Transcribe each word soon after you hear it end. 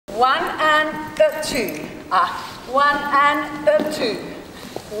1 and a 2. 1 and a 2.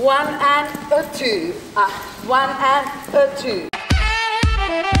 1 and a 2. 1 and a 2. One and a 2, and 1 and a 2.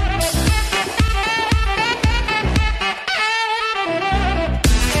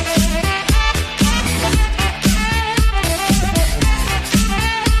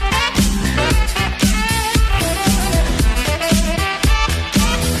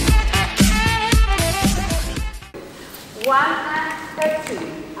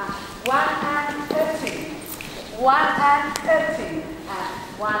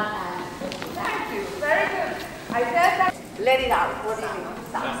 Thank you, very good. I said that. Let it out. What do you mean?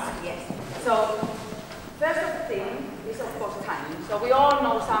 Samba, yes. So, first thing is of course timing. So we all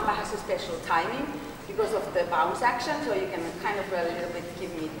know Samba has a special timing because of the bounce action. So you can kind of a little bit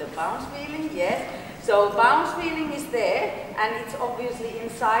give me the bounce feeling, yes. So bounce feeling is there, and it's obviously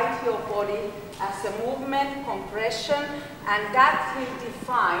inside your body as a movement, compression, and that will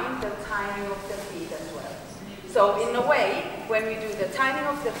define the timing of the feet as well. So in a way, when we do the timing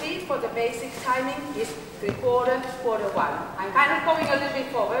of the feet, for the basic timing is 3/4, 4/1. I'm kind of going a little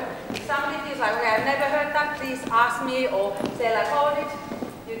bit forward. If somebody feels like, okay, I've never heard that, please ask me or say I heard it.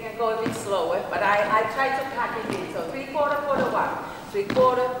 You can go a bit slower, but I try to pack it in. So 3/4, 4/1,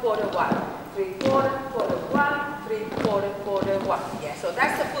 3/4, 4/1, 3/4, 4/1, 3/4, 4/1. Yeah, so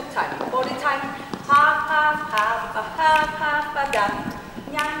that's the foot timing. Body timing, half, half, half, half, half, done.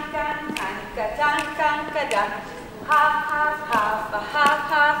 Yanka, tanka, tanka, done. Half, half, half, half,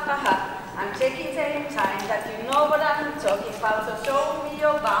 half, half. I'm taking same time that you know what I'm talking about, so show me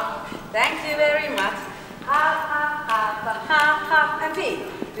your bounce. Thank you very much. Half, half, half, half, half, and feet.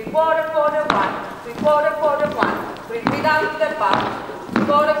 3/4, 4/1, 3/4, 4/1, without the bounce.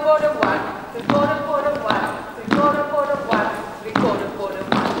 3/4, 4/1, 3/4, 4/1, 3/4, 4/1, 3/4,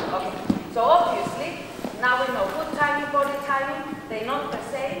 4/1. Okay, so obviously, now we know foot timing, body timing. They're not the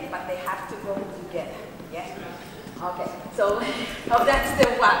same, but they have to go together. Yes? Okay, so that's the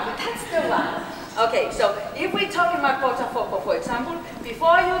one. That's the one. Okay, so if we're talking about botofogo, for example,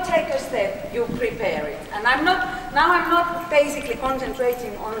 before you take a step, you prepare it. And I'm not basically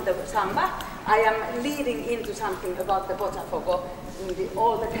concentrating on the Samba. I am leading into something about the botofogo in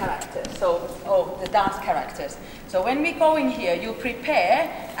all the characters, the dance characters. So when we go in here, you prepare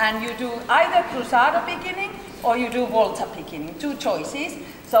and you do either cruzado beginning or you do volta beginning, 2 choices.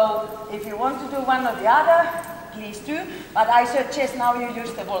 So if you want to do one or the other, please do, but I suggest now you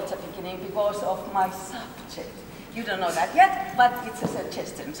use the volta beginning because of my subject. You don't know that yet, but it's a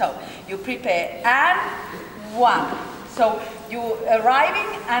suggestion. So you prepare and 1. So you arriving,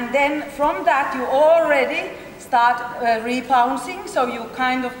 and then from that you already start rebouncing. So you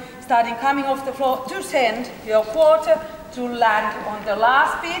kind of starting coming off the floor to send your quarter to land on the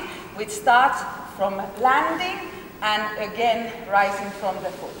last beat, which starts from landing and again rising from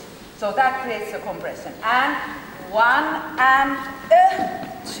the foot. So that creates a compression. And 1 and a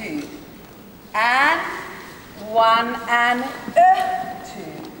 2. And 1 and a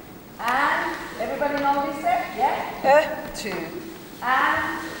 2. And everybody know this step? Yeah? 2.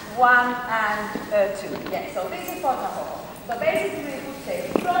 And 1 and a 2. Yeah, so this is botofogo. So basically we would say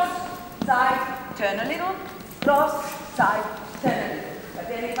cross, side, turn a little, cross, side, turn a little. But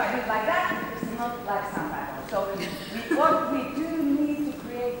then if I do it like that, it's not like Samba. So what we do need to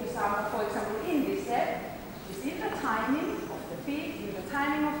create the Samba, for example, in this step, is in the timing of the feet, in the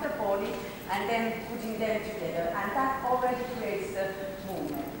timing of the body, and then putting them together. And that already creates the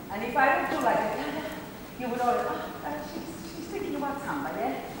movement. And if I would do like that, you would already, she's thinking about Samba,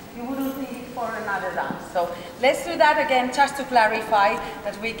 yeah? You wouldn't think it for another dance. So let's do that again, just to clarify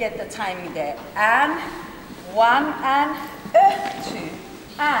that we get the timing there. And 1 and a 2.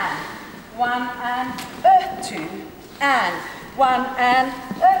 And 1 and a 2. And 1 and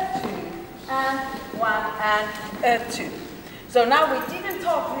a 2. And 1 and a 2. So now we didn't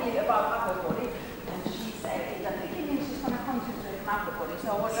talk really about upper body, and she said in the beginning she's going to concentrate on upper body. So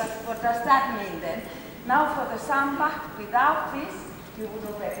what does that mean then? Now for the Samba, without this, you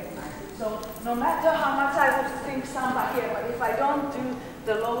wouldn't recognize it. So no matter how much I would think Samba here, but if I don't do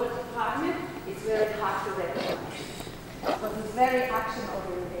the lower department, it's very hard to recognize. But it's very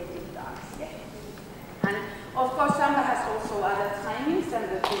action-oriented dance. Yeah. And of course, Samba has also other timings than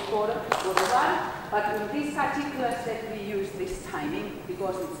the 3/4 or the 1, but in this particular step we use this timing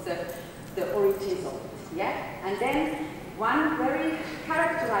because it's the origin of it. Yeah. And then one very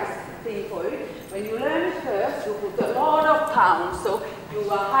characterized thing for it, when you learn it first, you put a lot of pounds. So you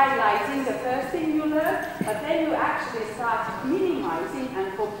are highlighting the first thing you learn, but then you actually start minimizing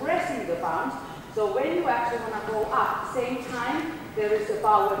and compressing the bounce. So when you actually want to go up, same time, there is a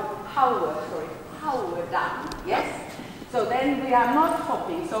power down, yes? So then we are not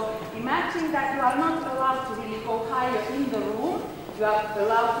hopping. So imagine that you are not allowed to really go higher in the room, you are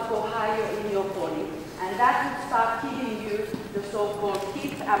allowed to go higher in your body. And that will start giving you the so-called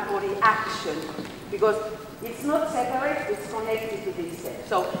hip and body action. Because it's not separate, it's connected to this head.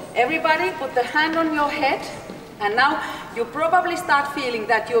 So everybody put the hand on your head. And now you probably start feeling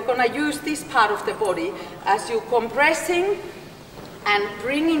that you're going to use this part of the body as you're compressing and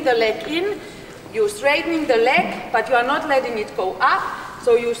bringing the leg in. You're straightening the leg, but you are not letting it go up.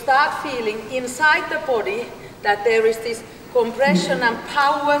 So you start feeling inside the body that there is this compression and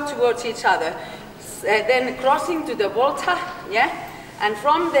power towards each other. Then crossing to the volta, yeah? And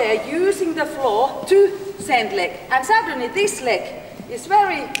from there, using the floor to send leg. And suddenly this leg is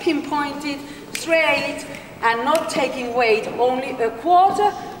very pinpointed, straight, and not taking weight, only a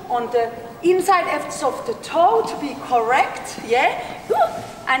quarter on the inside edge of the toe to be correct, yeah?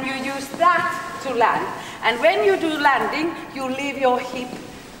 And you use that to land. And when you do landing, you leave your hip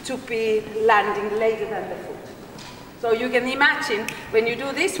to be landing later than the foot. So you can imagine, when you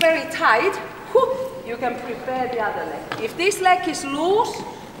do this very tight, you can prepare the other leg. If this leg is loose,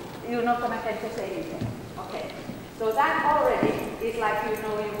 you're not going to get the same thing. Okay. So that already is like, you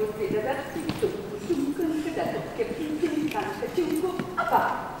know, you would be the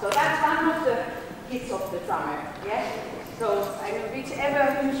so that's one of the hits of the drummer. Yes? So I mean,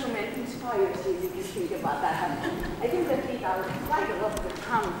 whichever instrument inspires you, you can think about that. I think the feet are quite a lot of the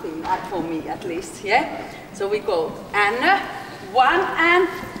tongue thing, for me at least. Yeah? So we go and one and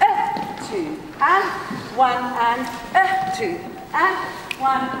two, and one and two, and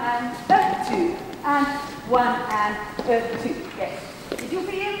one and two, and one and two. Yes. Did you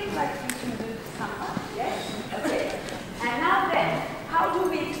feel like you can do Samba? Yes? Okay. And now then, how do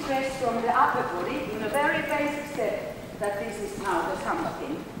we express from the upper body in a very basic step that this is now the Samba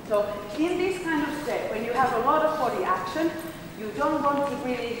thing? So in this kind of step, when you have a lot of body action, you don't want to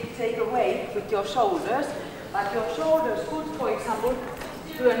really take away with your shoulders, but your shoulders could, for example,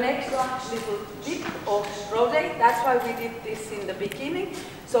 do an extra little dip or rotate. That's why we did this in the beginning.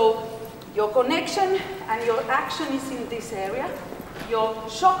 So your connection and your action is in this area. Your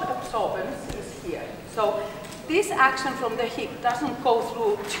shock absorbance is here. So this action from the hip doesn't go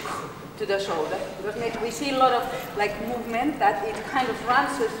through to the shoulder, because we see a lot of like movement that it kind of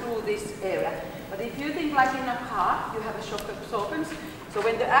runs through this area. But if you think like in a car, you have a shock absorbance. So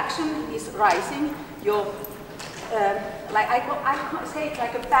when the action is rising, your like I say it's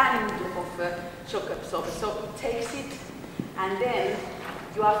like a band of shock absorber. So it takes it, and then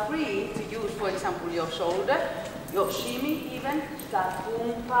you are free to use, for example, your shoulder, your shimmy even, that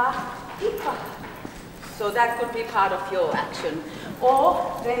boom, pa, ipa. So that could be part of your action.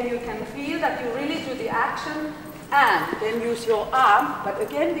 Or then you can feel that you really do the action and then use your arm, but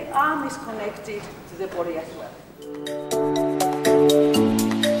again the arm is connected to the body as well.